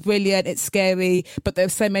 It's brilliant. It's scary, but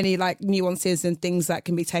there's so many nuances and things that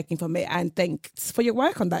can be taken from it. And thanks for your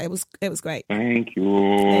work on that. It was great. Thank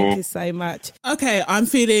you. Thank you so much. Okay, I'm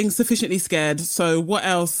feeling sufficiently scared. So what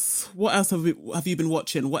else have you been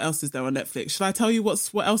watching? What else is there on Netflix? Should I tell you what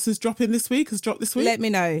else is dropping this week? Has dropped this week? Let me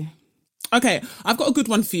know. Okay, I've got a good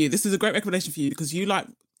one for you. This is a great recommendation for you because you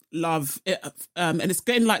love it, and it's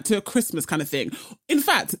getting to a Christmas kind of thing. In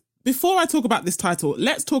fact, before I talk about this title,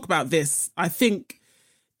 let's talk about this. I think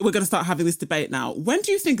we're going to start having this debate now. When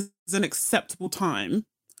do you think is an acceptable time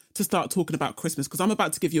to start talking about Christmas? Because I'm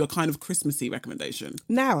about to give you a kind of Christmassy recommendation.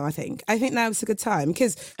 Now, I think now is a good time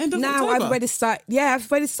because now October. I've ready to start. Yeah, I've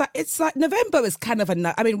ready to start. It's like November is kind of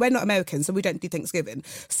we're not Americans, so we don't do Thanksgiving.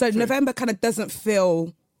 So True. November kind of doesn't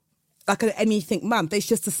feel like an anything month. It's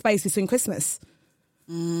just a space between Christmas.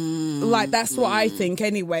 That's what I think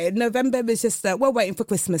anyway. November is just we're waiting for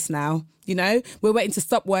Christmas now, we're waiting to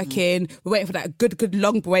stop working. We're waiting for that good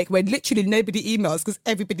long break where literally nobody emails because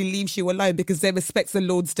everybody leaves you alone because they respect the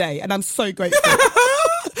Lord's Day, and I'm so grateful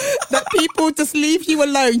that people just leave you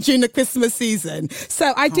alone during the Christmas season.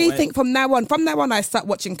 So I do think from now on I start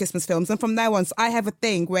watching Christmas films, and from now on I have a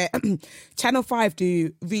thing where Channel 5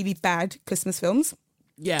 do really bad Christmas films.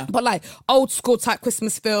 Yeah. But old school type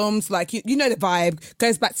Christmas films, the vibe,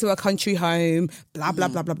 goes back to a country home, blah, blah,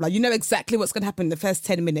 blah, blah, blah. You know exactly what's going to happen in the first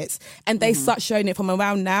 10 minutes. And they start showing it from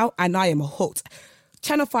around now, and I am hooked.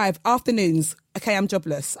 Channel 5, afternoons, okay, I'm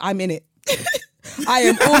jobless. I'm in it. I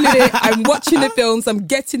am all in it. I'm watching the films. I'm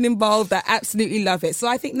getting involved. I absolutely love it. So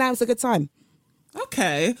I think now's a good time.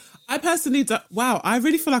 Okay. I personally I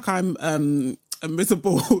really feel like I'm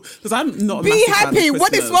miserable because I'm not a Be massive happy. fan of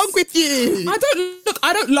What is Christmas. wrong with you?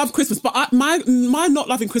 I don't love Christmas, but my not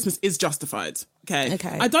loving Christmas is justified.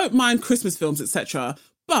 Okay. I don't mind Christmas films, etc.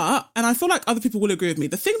 But, and I feel like other people will agree with me,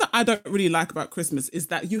 the thing that I don't really like about Christmas is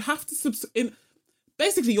that you have to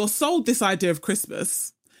basically you're sold this idea of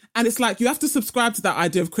Christmas, and it's like you have to subscribe to that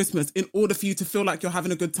idea of Christmas in order for you to feel like you're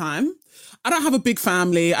having a good time. I don't have a big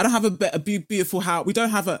family. I don't have a beautiful house. We don't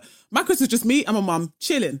have my Christmas is just me and my mum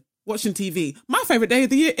chilling, watching TV. My favourite day of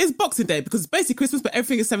the year is Boxing Day because it's basically Christmas, but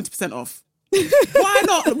everything is 70% off.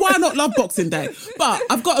 Why not love Boxing Day? But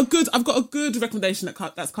I've got a good recommendation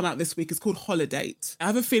that's come out this week. It's called Holiday. I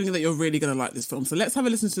have a feeling that you're really going to like this film. So let's have a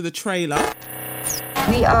listen to the trailer.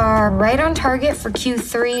 We are right on target for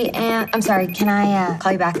Q3, and I'm sorry, can I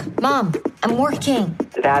call you back? Mom, I'm working.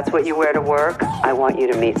 That's what you wear to work? I want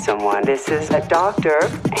you to meet someone. This is a doctor,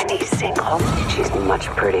 and he's single. She's much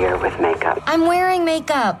prettier with makeup. I'm wearing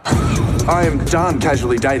makeup. I am done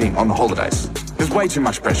casually dating on the holidays. There's way too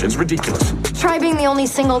much pressure. It's ridiculous. Try being the only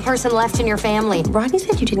single person left in your family. Rodney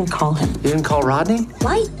said you didn't call him. You didn't call Rodney?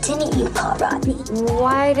 Why didn't you call Rodney?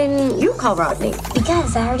 Why didn't you call Rodney?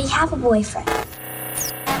 Because I already have a boyfriend.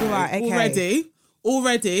 Right, okay.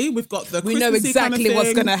 Already, we've got the we know Christmassy exactly kind of what's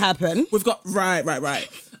thing. going to happen. We've got right.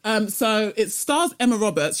 So it stars Emma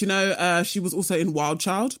Roberts. She was also in Wild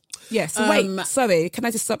Child. Yes. Wait, sorry. Can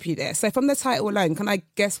I just stop you there? So from the title alone, can I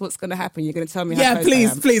guess what's going to happen? You're going to tell me how Yeah, close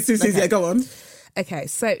I am. please. Okay. Yeah, go on. Okay,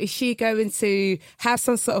 so is she going to have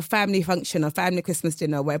some sort of family function or family Christmas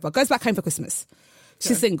dinner or whatever? Goes back home for Christmas.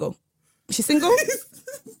 She's single. She's single?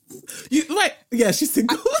 Yeah, she's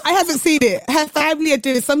single. I haven't seen it. Her family are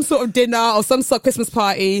doing some sort of dinner or some sort of Christmas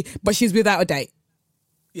party, but she's without a date.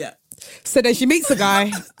 Yeah. So then she meets a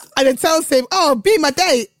guy and then tells him, oh, be my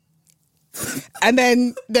date. And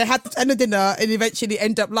then they have to end the dinner and eventually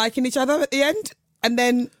end up liking each other at the end. And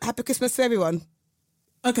then happy Christmas to everyone.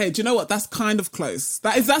 Okay, do you know what? That's kind of close.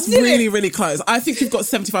 That's really, really close. I think you've got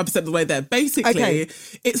 75% of the way there. Basically,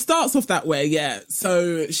 It starts off that way, yeah.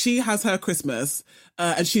 So she has her Christmas,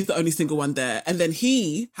 and she's the only single one there. And then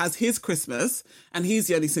he has his Christmas, and he's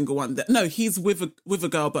the only single one there. No, he's with a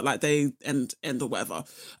girl, but like they end or whatever.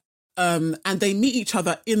 And they meet each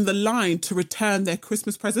other in the line to return their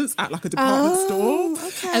Christmas presents at like a department store.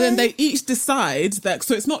 Okay. And then they each decide that,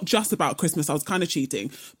 so it's not just about Christmas, I was kind of cheating,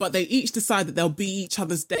 but they each decide that they'll be each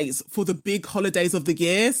other's dates for the big holidays of the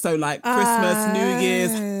year. So like Christmas, New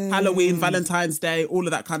Year's, Halloween, Valentine's Day, all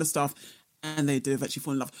of that kind of stuff. And they do eventually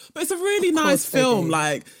fall in love. But it's a really nice film.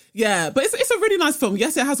 But it's a really nice film.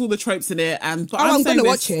 Yes, it has all the tropes in it. I'm going to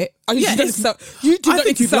watch it. You do not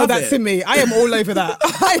need to sell that to me. I am all over that.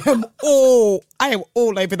 I am all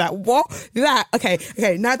over that. What? Okay.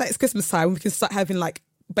 Now that it's Christmas time, we can start having like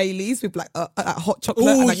Baileys with like hot chocolate.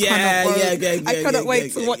 Oh, and I cannot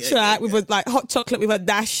wait to watch that with like hot chocolate with a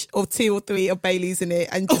dash or 2 or 3 of Baileys in it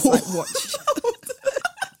and just like watch.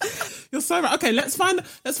 You're so right. Okay, let's find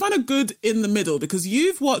a good in the middle, because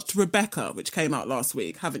you've watched Rebecca, which came out last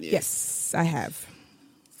week, haven't you? Yes, I have.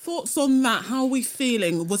 Thoughts on that? How are we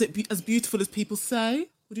feeling? Was it as beautiful as people say?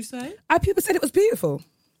 Would you say? People said it was beautiful.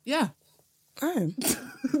 Yeah. Oh.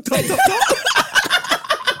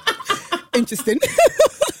 Interesting.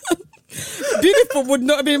 Beautiful would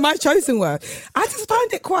not have been my chosen word. I just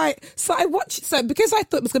found it quite... So because I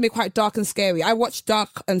thought it was going to be quite dark and scary, I watched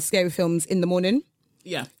dark and scary films in the morning.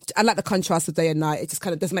 Yeah. I like the contrast of day and night. It just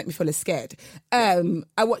kind of doesn't make me feel as scared. I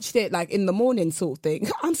watched it like in the morning sort of thing.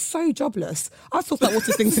 I'm so jobless. I was supposed to watch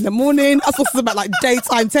things in the morning. I was supposed to about like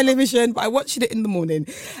daytime television, but I watched it in the morning.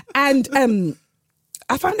 And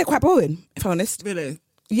I found it quite boring, if I'm honest. Really?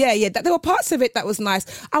 Yeah. There were parts of it that was nice.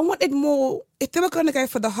 I wanted more... If they were going to go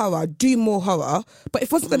for the horror, do more horror. But if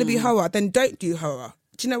it wasn't going to be horror, then don't do horror.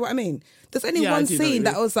 Do you know what I mean? There's only one scene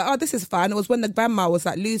that I was like, oh, this is fun. It was when the grandma was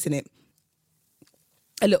like losing it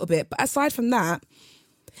a little bit. But aside from that,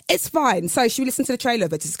 it's fine. So should we listen to the trailer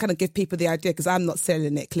of it to just kind of give people the idea, because I'm not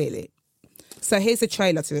selling it clearly. So here's the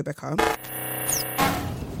trailer to Rebecca.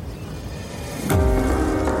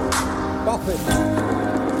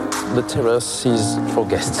 The terrace is for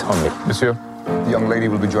guests only. Monsieur, the young lady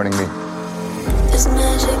will be joining me.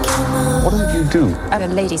 What did you do? I'm a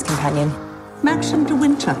lady's companion. Maxim de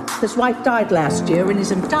Winter. His wife died last year and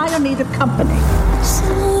is in dire need of company.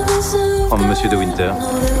 I'm Monsieur de Winter.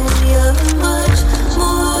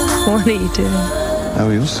 What are you doing? Now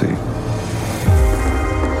you'll see.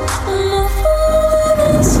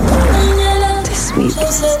 This week.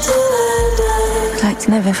 I'd like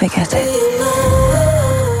to never forget it.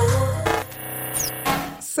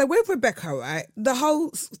 So with Rebecca, right, the whole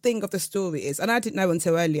thing of the story is, and I didn't know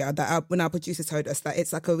until earlier that when our producer told us that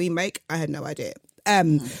it's like a remake, I had no idea.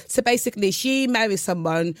 So basically, she marries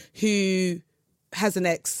someone who has an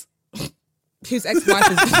ex, whose ex-wife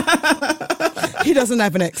is... He doesn't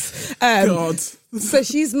have an ex. God. So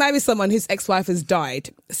she's married someone whose ex-wife has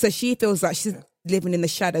died. So she feels like she's living in the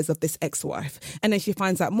shadows of this ex-wife. And then she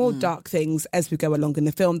finds out more dark things as we go along in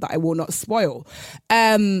the film that I will not spoil.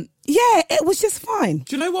 Yeah, it was just fine.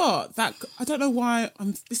 Do you know what? I don't know why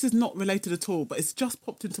this is not related at all, but it's just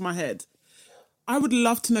popped into my head. I would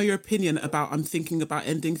love to know your opinion about I'm Thinking About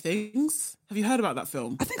Ending Things. Have you heard about that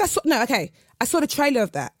film? I think I saw the trailer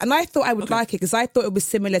of that, and I thought I would like it because I thought it was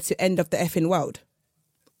similar to End of the Effing World.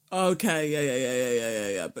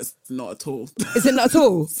 Okay, yeah, but it's not at all. Is it not at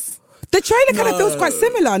all? The trailer kind of feels quite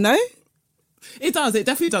similar, no? It does. It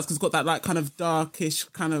definitely does, because it's got that like kind of darkish,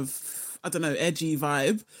 kind of, I don't know, edgy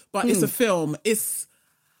vibe. But it's a film.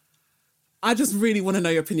 I just really want to know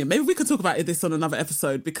your opinion. Maybe we could talk about this on another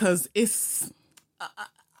episode, because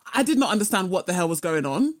I did not understand what the hell was going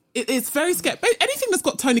on. It's very scary. Anything that's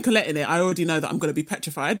got Toni Collette in it, I already know that I'm going to be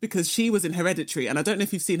petrified, because she was in Hereditary. And I don't know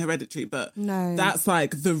if you've seen Hereditary, but that's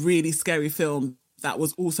like the really scary film that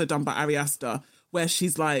was also done by Ari Aster, where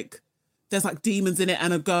she's like, there's like demons in it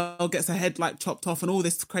and a girl gets her head like chopped off and all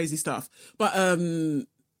this crazy stuff. But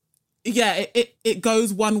yeah, it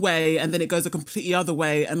goes one way and then it goes a completely other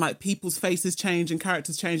way, and like people's faces change and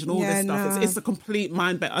characters change and all this stuff. No. It's a complete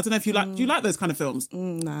mind bend. I don't know if you like. Do you like those kind of films?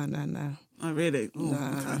 No. Oh, really?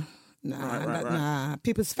 Oh, okay. Nah. Right.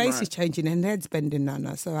 People's faces changing and heads bending. No,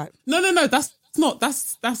 it's all right. No. That's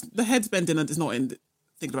the heads bending and it's not in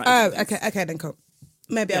Thinking About It. Oh, okay, then cool.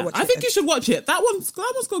 Maybe I watch it. I think you should watch it. That one's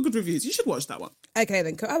got good reviews. You should watch that one. Okay,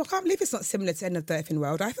 then cool. I can't believe it's not similar to End of the Effing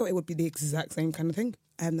World. I thought it would be the exact same kind of thing.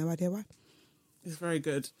 I have no idea why. It's very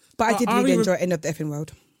good. But I did really enjoy End of the Effing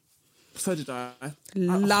World. So did I.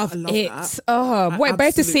 Love I love it. That. Oh, wait,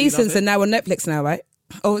 both the seasons are now on Netflix now, right?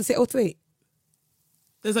 Or is it all 3?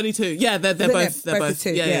 There's only 2. Yeah, they're both. They're both.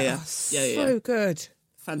 2. Yeah. So good.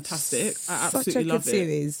 Fantastic. I Such absolutely a good love it.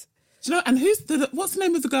 series. Do you know? And what's the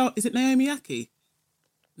name of the girl? Is it Naomi Ackie?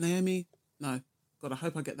 Naomi? No. God, I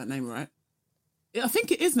hope I get that name right. I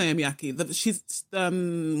think it is Naomi Ackie.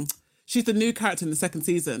 She's the new character in the 2nd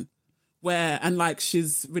season, and like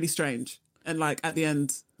she's really strange, and like at the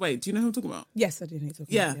end. Wait, do you know who I'm talking about? Yes, I do know who you're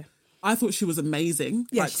talking about. Yeah. I thought she was amazing.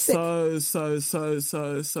 Yeah, like so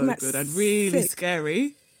good and really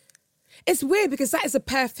scary. It's weird because that is a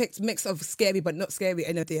perfect mix of scary but not scary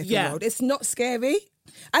End of the Effing World. It's not scary.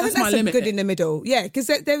 I think that's good in the middle. Yeah, because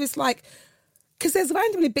there is like, because there's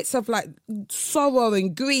randomly bits of like sorrow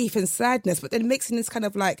and grief and sadness, but then mixing this kind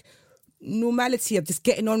of like normality of just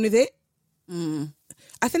getting on with it.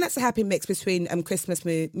 I think that's a happy mix between Christmas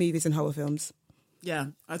movies and horror films. Yeah,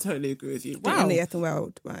 I totally agree with you. Wow. In the Effing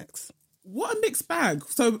World, Max. What a mixed bag.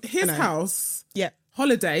 So His House. Yep.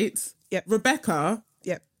 Holiday. Yep. Rebecca.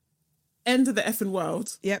 Yep. End of the effing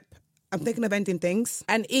world. Yep. I'm thinking of ending things.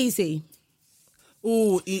 And Easy.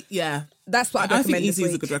 Oh, yeah. That's what I'd I recommend think Easy this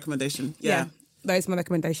is a week. good recommendation. Yeah. Those are my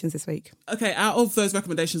recommendations this week. Okay, out of those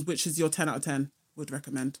recommendations, which is your 10 out of 10 would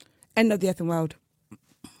recommend? End of the Effing World.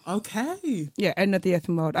 Okay. Yeah, End of the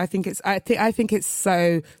Effing World. I think it's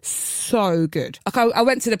so good. Like I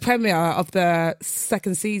went to the premiere of the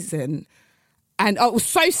second season. And it was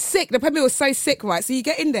so sick. The premiere was so sick, right? So you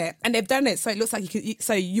get in there, and they've done it so it looks like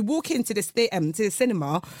you walk into this to the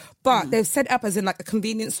cinema, but they've set it up as in like a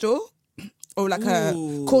convenience store or like a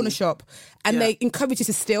corner shop, and they encourage you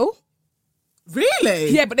to steal. Really?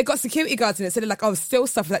 Yeah, but they got security guards in it, so they're like, steal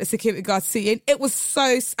stuff like the security guards seeing. It was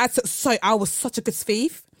I was such a good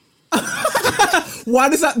thief. Why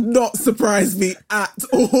does that not surprise me at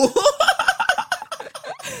all?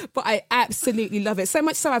 But I absolutely love it. So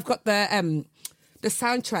much so I've got the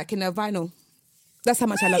soundtrack in a vinyl. That's how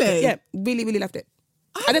much I loved it. Yeah, really, really loved it.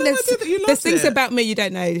 I don't know that you loved there's things it. about me you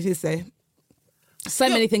don't know, is there? So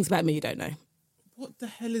many things about me you don't know. What the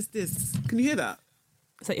hell is this? Can you hear that?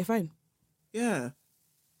 Is that your phone? Yeah.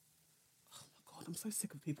 Oh my God, I'm so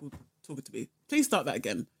sick of people talking to me. Please start that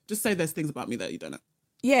again. Just say there's things about me that you don't know.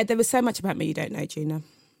 Yeah, there was so much about me you don't know, Gina.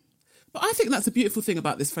 But I think that's a beautiful thing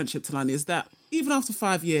about this friendship, Talani, is that even after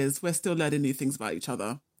 5 years, we're still learning new things about each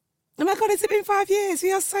other. Oh my God, has it been 5 years?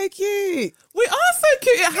 We are so cute. We are so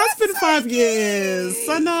cute. It has been 5 years.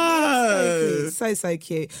 I know. So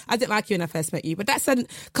cute. I didn't like you when I first met you, but that's a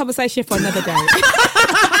conversation for another day.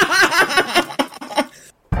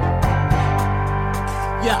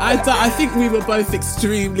 Yeah, I think we were both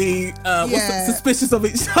extremely suspicious of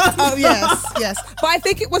each other. Oh yes. But I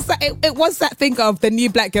think it was that thing of the new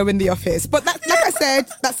black girl in the office. But that, like I said,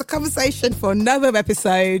 that's a conversation for another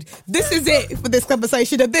episode. This is it for this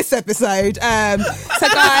conversation of this episode. So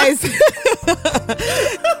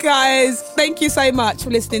guys, thank you so much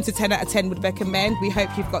for listening to 10 out of 10 would recommend. We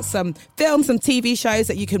hope you've got some films, some TV shows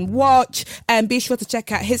that you can watch, and be sure to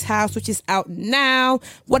check out His House, which is out now.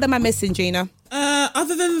 What am I missing, Gina?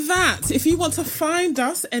 Other than that, if you want to find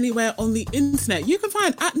us anywhere on the internet, you can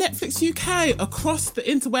find at Netflix UK across the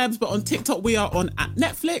interwebs, but on TikTok we are on at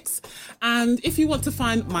Netflix. And if you want to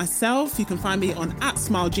find myself, you can find me on at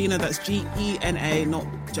SmileGina, that's Gena, not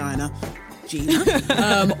Gina.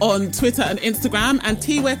 Gina, on Twitter and Instagram. And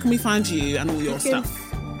T, where can we find you and all your stuff?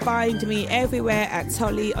 Find me everywhere at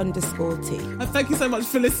Tolly_T. And thank you so much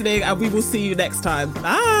for listening, and we will see you next time.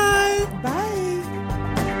 Bye. Bye.